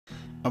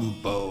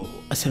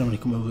Assalamu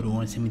alaikum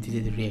everyone, Samir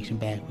did the reaction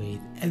back with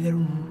the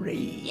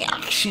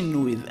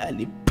reaction with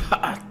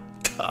Alipata.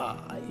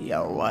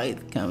 Yeah, right,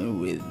 coming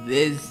with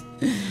this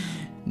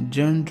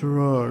gender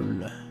role,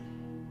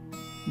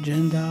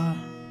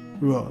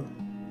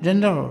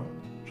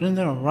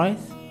 right?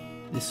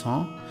 This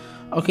song.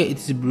 Okay,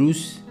 it's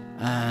Bruce,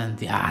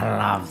 and yeah, I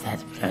love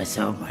that Bruce.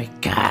 Oh my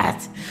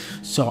god!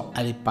 So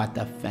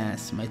Alipata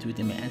fans, my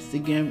Twitter, my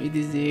Instagram, it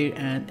is there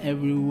and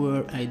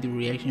everywhere. I do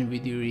reaction,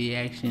 video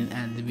reaction,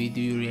 and the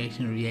video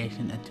reaction,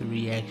 and to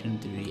reaction.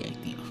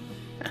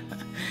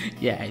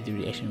 Yeah, I do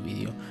reaction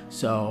video.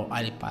 So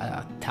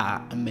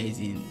Alipata,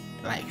 amazing,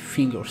 like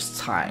finger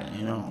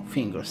style,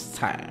 finger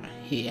style.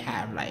 He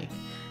have like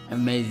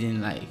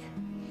amazing, like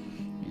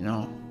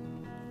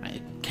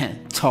I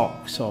can't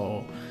talk.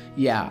 So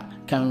yeah,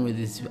 coming with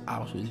this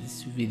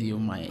video,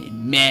 my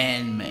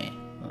man.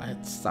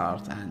 Let's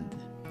start and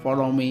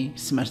follow me,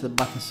 smash the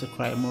button,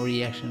 subscribe, more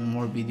reaction,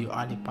 more video.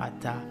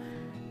 Alipata,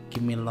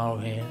 give me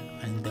love here,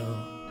 and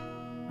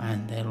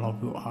I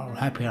love you all.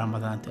 Happy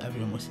Ramadan to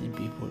every Muslim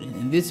people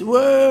in this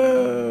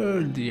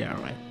world. Yeah,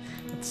 right.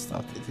 Let's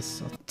start. It is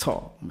so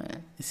tall,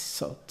 man. It's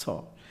so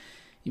tall.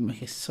 You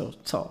make it so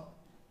tall.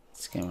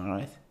 It's camera,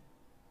 right?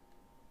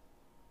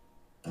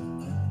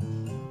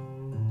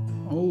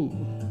 Oh.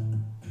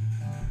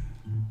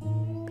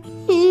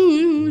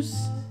 Who's?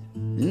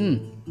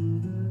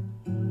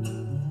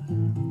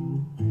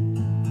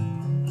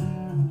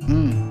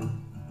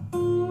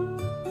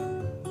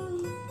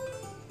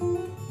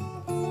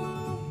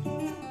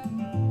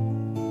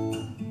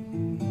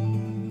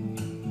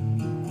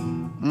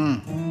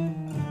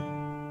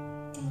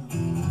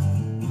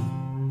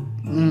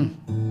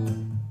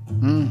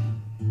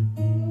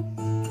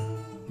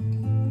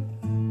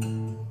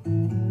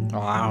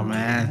 Wow,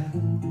 man.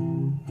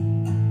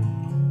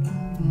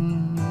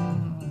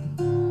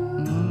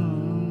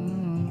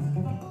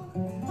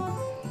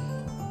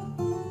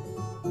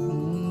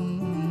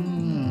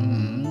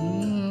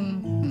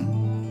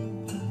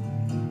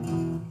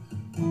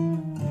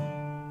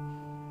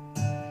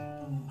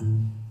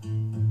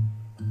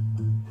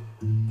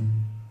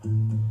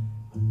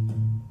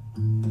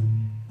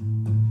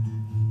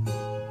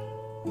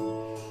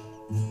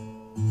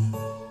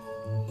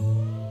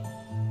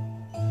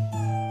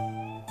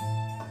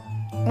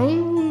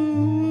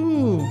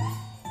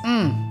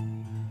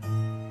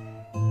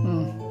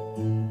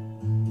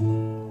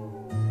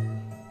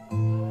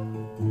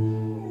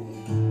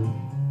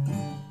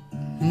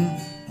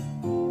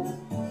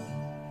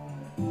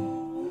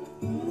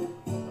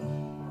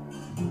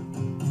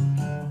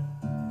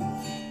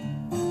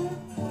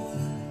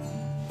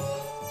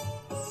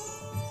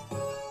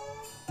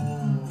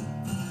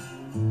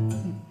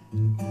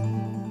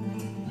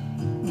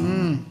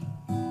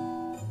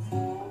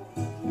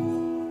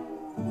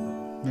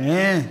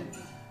 Man.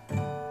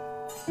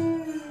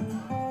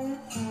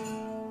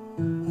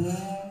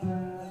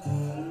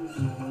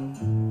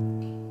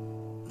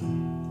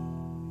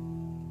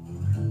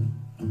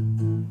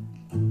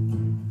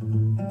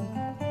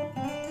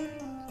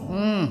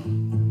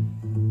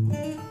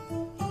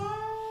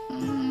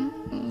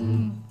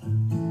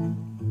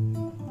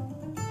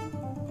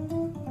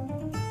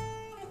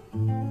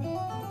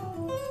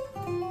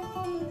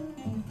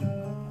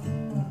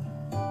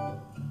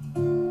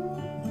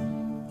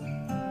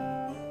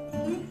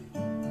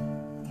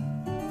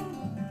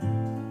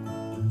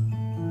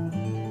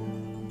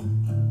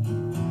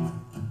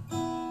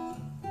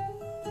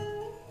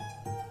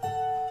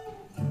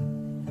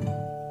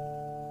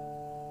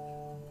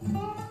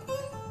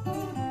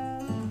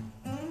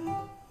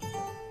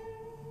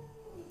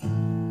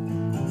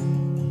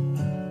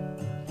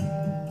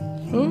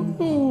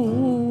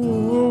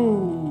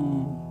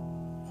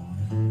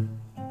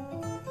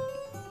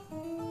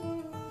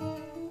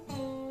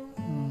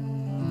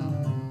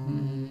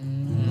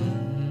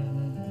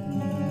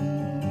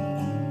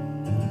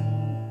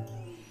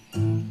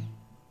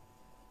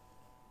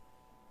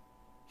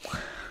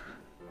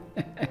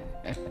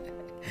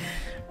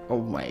 Oh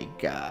my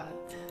god,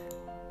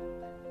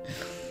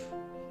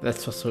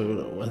 that's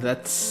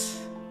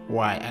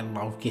why I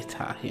love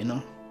guitar,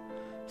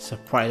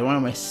 surprise one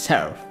of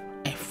myself.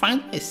 I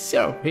find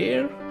myself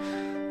here.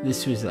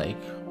 This was like,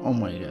 oh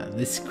my god,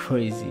 this is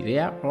crazy.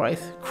 Yeah, right?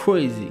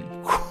 Crazy.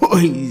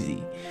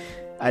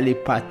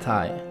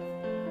 Alipata,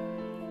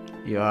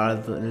 you are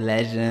the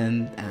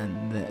legend,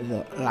 and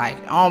the like,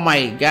 oh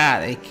my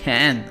god, I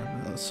can't.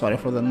 Sorry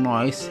for the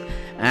noise.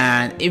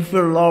 And if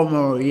you love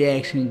more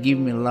reaction, give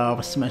me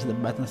love, smash the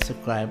button,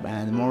 subscribe,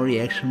 and more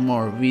reaction,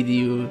 more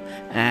video.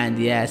 And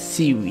yeah,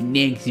 see you in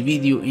next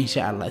video,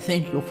 inshallah.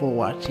 Thank you for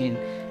watching,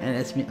 and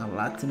that's mean a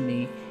lot to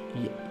me.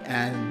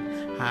 And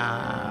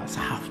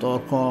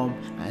sahaf.com,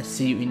 and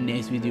see you in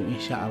next video,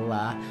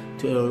 inshallah.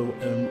 To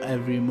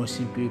every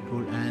Muslim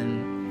people,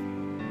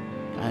 and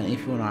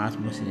if you're not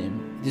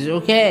Muslim, it's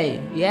okay.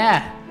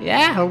 Yeah,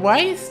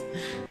 right.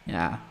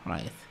 Yeah,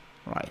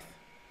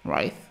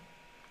 right.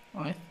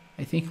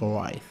 I think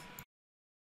right.